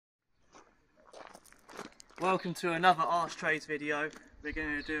Welcome to another Arts Trades video. We're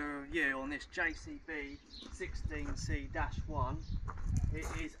going to do a review on this JCB 16C-1. It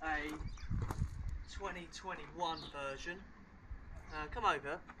is a 2021 version. Come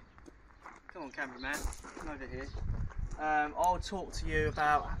over. Come on, cameraman. Come over here. I'll talk to you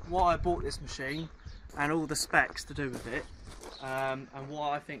about why I bought this machine and all the specs to do with it, and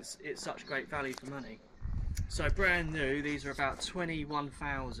why I think it's such great value for money. So brand new, these are about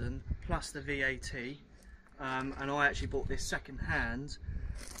 21,000 plus the VAT. And I actually bought this second hand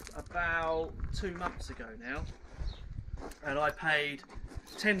about 2 months ago now, and I paid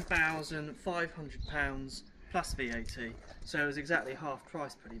 £10,500 plus VAT, so it was exactly half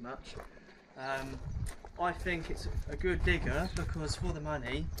price pretty much. I think it's a good digger because for the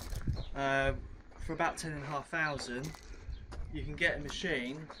money, for about 10,500, you can get a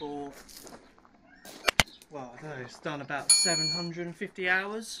machine for, well, I don't know, it's done about 750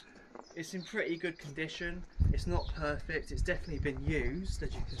 hours. It's in pretty good condition. It's not perfect, it's definitely been used,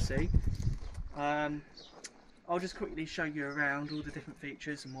 as you can see. I'll just quickly show you around all the different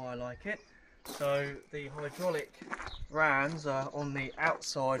features and why I like it. So the hydraulic rams are on the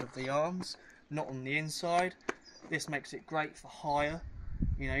outside of the arms, not on the inside. This makes it great for hire.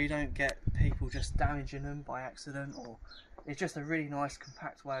 You know, you don't get people just damaging them by accident, or it's just a really nice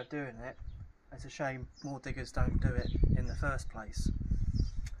compact way of doing it. It's a shame more diggers don't do it in the first place.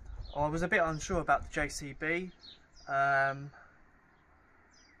 I was a bit unsure about the JCB,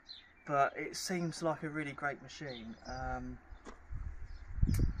 but it seems like a really great machine.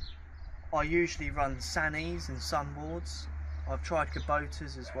 I usually run Sannies and Sunboards. I've tried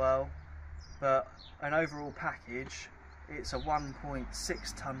Kubotas as well, but an overall package, it's a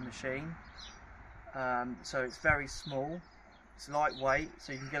 1.6 ton machine, so it's very small. It's lightweight,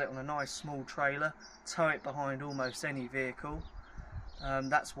 so you can get it on a nice small trailer, tow it behind almost any vehicle.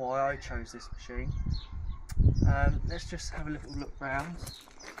 That's why I chose this machine. Let's just have a little look round.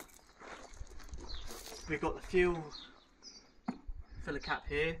 We've got the fuel filler cap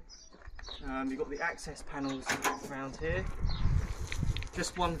here. We've got the access panels around here.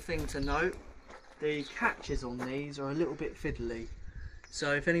 Just one thing to note, the catches on these are a little bit fiddly.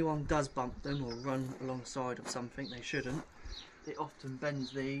 So if anyone does bump them or run alongside of something, they shouldn't. It often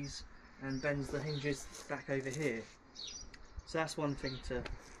bends these and bends the hinges back over here. So that's one thing to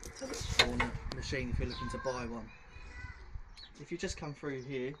look for on a machine if you're looking to buy one. If you just come through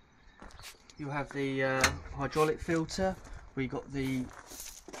here, you'll have the hydraulic filter. We got the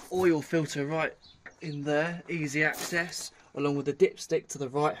oil filter right in there, easy access, along with the dipstick to the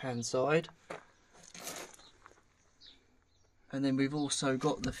right hand side. And then we've also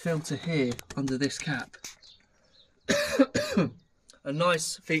got the filter here under this cap. A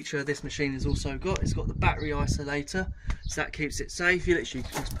nice feature of this machine has also got, it's got the battery isolator, so that keeps it safe. You literally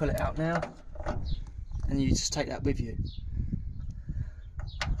can just pull it out now and you just take that with you.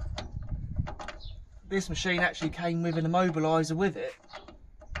 This machine actually came with an immobiliser with it.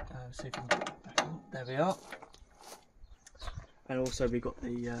 See if we can put it back on. There we are. And also we've got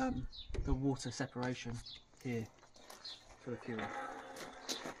the water separation here for the fuel.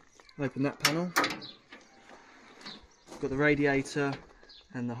 Open that panel. Got the radiator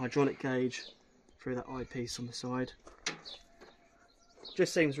and the hydraulic gauge through that eyepiece on the side.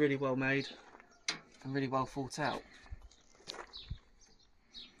 Just seems really well made and really well thought out.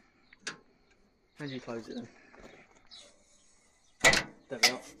 And you close it then. There we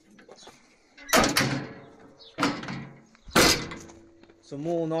are. Some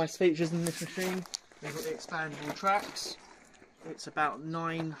more nice features in this machine. We've got the expandable tracks. It's about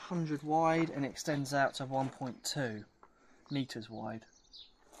 900 wide and extends out to 1.2 meters wide,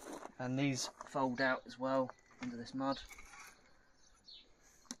 and these fold out as well under this mud.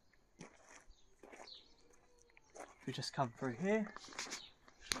 If we just come through here,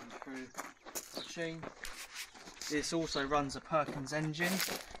 through the machine, this also runs a Perkins engine.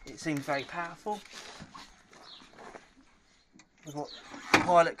 It seems very powerful. We've got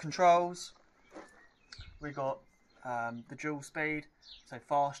pilot controls. We've got the dual speed, so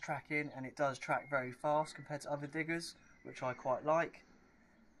fast tracking, and it does track very fast compared to other diggers, which I quite like.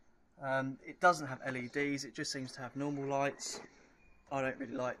 It doesn't have LEDs, it just seems to have normal lights. I don't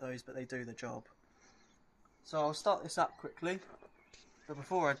really like those, but they do the job. So I'll start this up quickly, but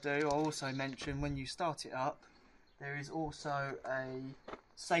before I do, I'll also mention when you start it up, there is also a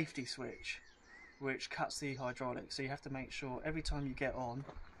safety switch which cuts the hydraulics, so you have to make sure every time you get on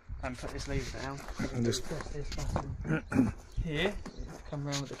and put this lever down, and just press this button here, come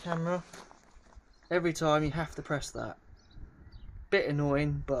around with the camera, every time you have to press that. Bit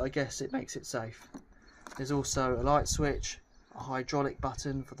annoying, but I guess it makes it safe. There's also a light switch, a hydraulic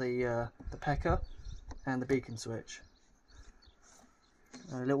button for the pecker, and the beacon switch.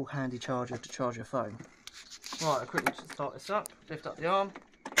 A little handy charger to charge your phone. Right, I'll quickly start this up, lift up the arm,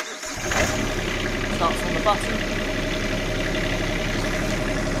 starts on the button.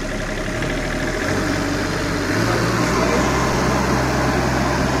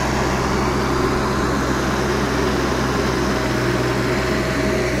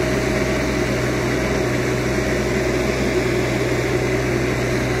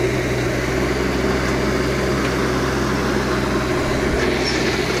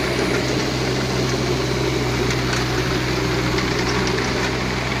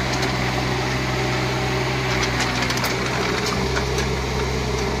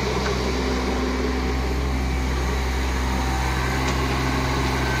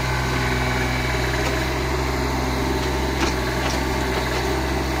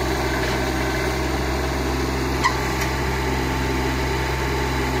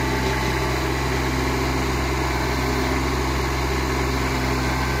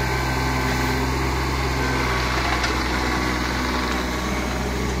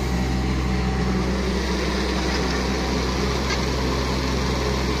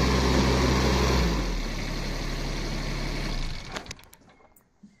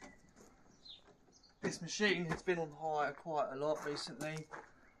 This machine has been on hire quite a lot recently.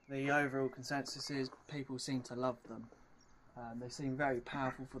 The overall consensus is people seem to love them. They seem very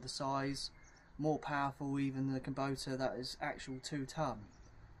powerful for the size, more powerful even than the Kubota that is actual 2 ton.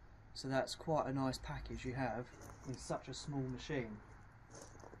 So that's quite a nice package you have in such a small machine.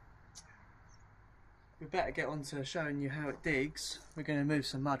 We better get on to showing you how it digs. We're going to move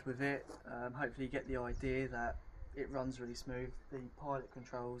some mud with it. Hopefully you get the idea that it runs really smooth. The pilot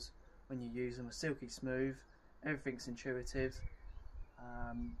controls, when you use them, are silky smooth, everything's intuitive.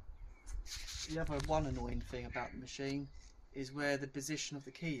 The other one annoying thing about the machine is where the position of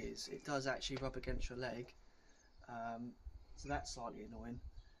the key is. It does actually rub against your leg, so that's slightly annoying.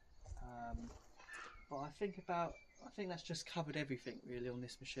 But I think that's just covered everything really on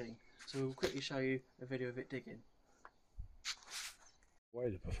this machine. So we'll quickly show you a video of it digging.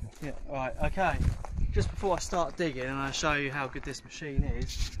 Yeah, right, okay. Just before I start digging and I show you how good this machine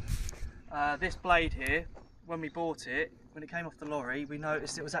is, this blade here, when we bought it, when it came off the lorry, we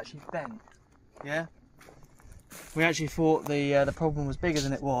noticed it was actually bent. Yeah? We actually thought the problem was bigger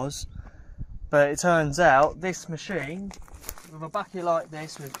than it was, but it turns out this machine, with a bucket like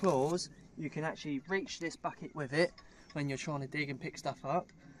this with claws, you can actually reach this bucket with it when you're trying to dig and pick stuff up.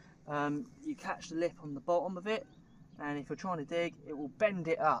 You catch the lip on the bottom of it, and if you're trying to dig, it will bend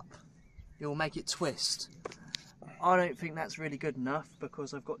it up. It will make it twist. I don't think that's really good enough,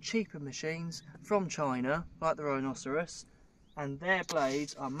 because I've got cheaper machines from China, like the Rhinoceros, and their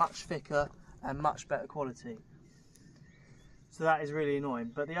blades are much thicker and much better quality. So that is really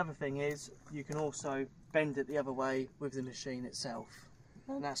annoying. But the other thing is, you can also bend it the other way with the machine itself,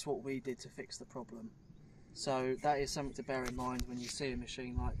 and that's what we did to fix the problem. So that is something to bear in mind when you see a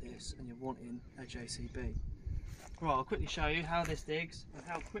machine like this and you're wanting a JCB. Right, I'll quickly show you how this digs and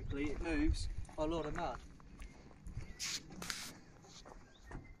how quickly it moves a lot of mud.